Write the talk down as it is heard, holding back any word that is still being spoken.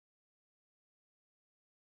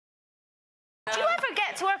Do you ever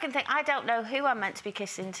get to work and think, I don't know who I'm meant to be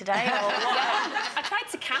kissing today? Or what? Yeah. I tried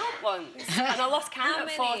to count once, and I lost count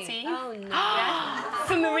at 14. Oh, no. Yeah.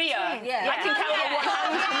 For Maria. Yeah. I can count on one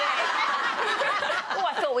hand for me. Oh,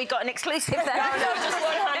 I thought we got an exclusive there. No, just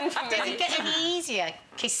one hand for me. Did it get any easier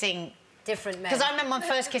kissing? Different men. Because I remember my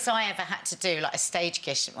first kiss I ever had to do, like a stage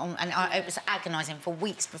kiss, and it was agonising for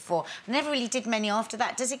weeks before. I never really did many after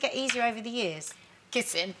that. Does it get easier over the years?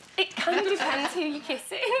 Kissing? It kind of depends who you're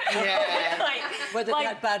kissing. Yeah. Whether they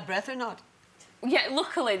had bad breath or not. Yeah,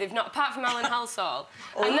 luckily they've not, apart from Alan Halsall,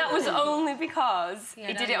 and that was only because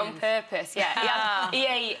he did it on purpose. Yeah, he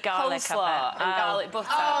ate garlic coleslaw and garlic butter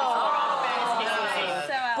before our first kissing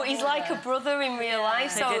scene. But he's like a brother in real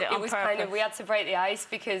life, so it was kind of, we had to break the ice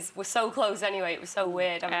because we're so close anyway. It was so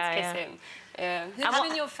weird having to kiss him. Yeah. Who's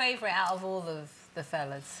been your favourite out of all of the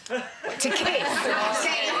fellas? To kiss?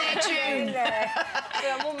 Get in their tune.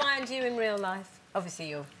 Yeah, we'll mind you in real life. Obviously,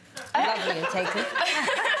 you're lovely and taken.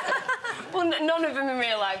 Well, none of them in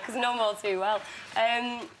real life, because know them all too well.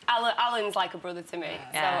 Alan's like a brother to me,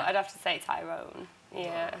 so I'd have to say Tyrone.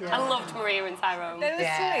 Yeah. I loved Maria and Tyrone. They were sweet.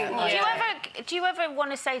 Yeah. Do you ever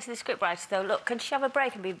want to say to the scriptwriter, though, look, can she have a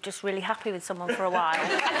break and be just really happy with someone for a while? I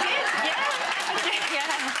did,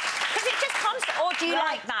 yeah. Because it just constant. Or do you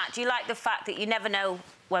like that? Do you like the fact that you never know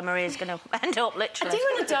where Maria's going to end up, literally? I do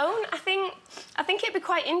and I don't. I think it'd be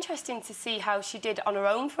quite interesting to see how she did on her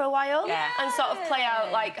own for a while and sort of play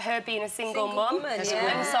out, like, her being a single mum and sort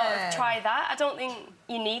of try that. I don't think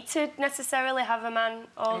you need to necessarily have a man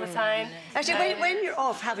all the time. Actually, when you're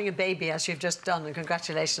off having a baby, as you've just done, and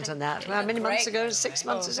congratulations on that. How many months ago? 6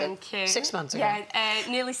 months, is it? Thank you. 6 months ago. Yeah,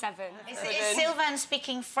 nearly 7. Is Sylvain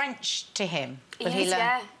speaking French to him? Will he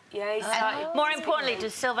learn? Yeah, he started. More importantly,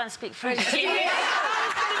 does Sylvain speak French?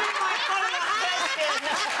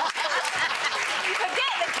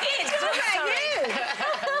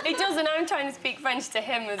 He does, and I'm trying to speak French to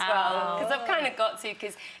him as well, because I've kind of got to,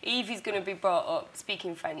 because Evie's going to be brought up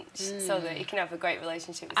speaking French so that he can have a great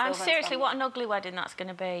relationship with Sylvain's seriously, family. what an ugly wedding that's going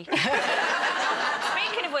to be.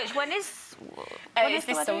 Speaking of which, when is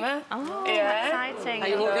this summer. Oh, yeah. exciting. Are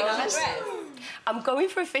you moving on? I'm going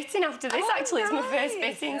for a fitting after this, actually. It's my first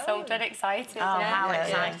fitting, so I'm dead excited. Oh, how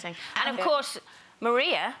exciting. And, of course,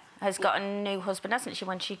 Maria has got a new husband, hasn't she,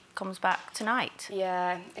 when she comes back tonight?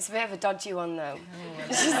 Yeah, it's a bit of a dodgy one, though.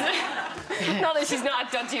 Not that she's not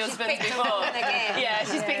had dodgy husbands before. Yeah,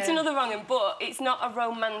 she's picked another wrong one, but it's not a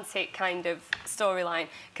romantic kind of storyline,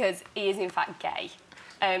 because he is, in fact, gay.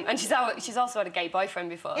 And she's also had a gay boyfriend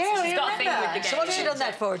before, so she's got a thing with the gay. So what has she done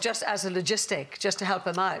that for? Just as a logistic, just to help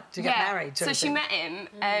him out, to get married? So she met him,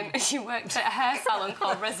 and she worked at a hair salon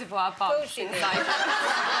called Reservoir Bobs inside.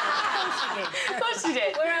 Of course she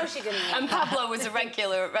did. Where else she going to And Pablo was a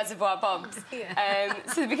regular at Reservoir Bobs.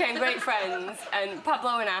 So they became great friends, and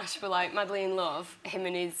Pablo and Ash were like madly in love, him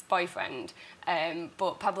and his boyfriend.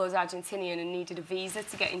 But Pablo's Argentinian and needed a visa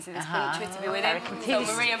to get into this country to be with him.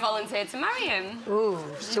 So Maria volunteered to marry him. Ooh.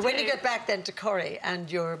 So when you get back then to Corrie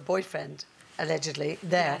and your boyfriend, allegedly,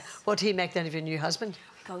 there, what'd he make then of your new husband?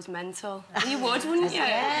 Goes mental. You would, wouldn't you?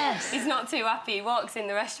 Yes. He's not too happy. He walks in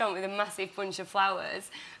the restaurant with a massive bunch of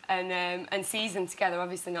flowers and sees them together,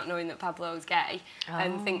 obviously not knowing that Pablo's gay,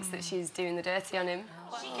 and thinks that she's doing the dirty on him.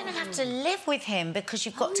 She's going to have to live with him because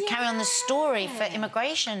you've got to carry on the story for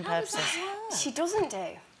immigration purposes. She doesn't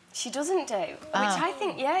do. She doesn't do. Which I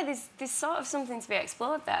think, there's sort of something to be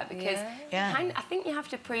explored there, because I think you have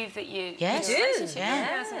to prove that you... Yes, in a relationship,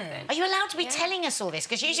 or something. Are you allowed to be telling us all this?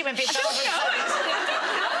 Because usually when people...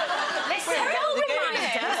 Listen,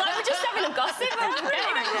 like we're just having a gossip.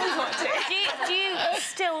 Do you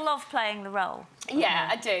still love playing the role? Yeah,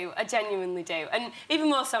 I do. I genuinely do. And even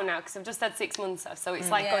more so now, because I've just had 6 months off, so it's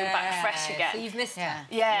like going back fresh again. So you've missed her.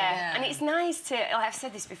 Yeah. And it's nice to... Like I've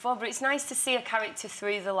said this before, but it's nice to see a character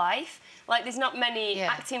through the life. Like, there's not many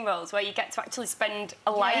acting roles where you get to actually spend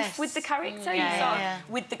a life with the character. You're sort of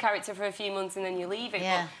with the character for a few months and then you leave it.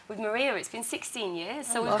 But with Maria, it's been 16 years,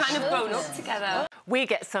 so we've kind of grown up together. We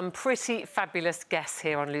get some pretty fabulous guests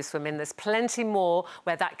here on Loose Women. There's plenty more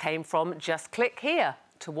where that came from. Just click here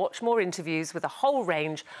to watch more interviews with a whole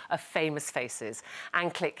range of famous faces.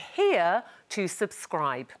 And click here to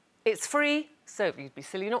subscribe. It's free, so you'd be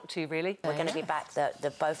silly not to, really. We're going to be back.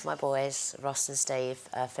 Both my boys, Ross and Steve,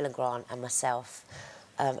 Phil and Grant and myself,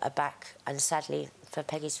 are back, and sadly for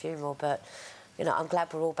Peggy's funeral, but... You know, I'm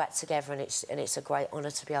glad we're all back together, and it's a great honour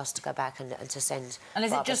to be asked to go back and to send. And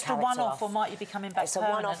is it just a one-off, or might you be coming back? It's a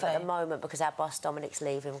one-off at the moment because our boss Dominic's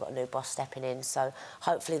leaving. We've got a new boss stepping in, so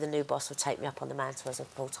hopefully the new boss will take me up on the mantle as a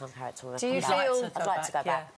full-time character. Do you feel? I'd like to go back.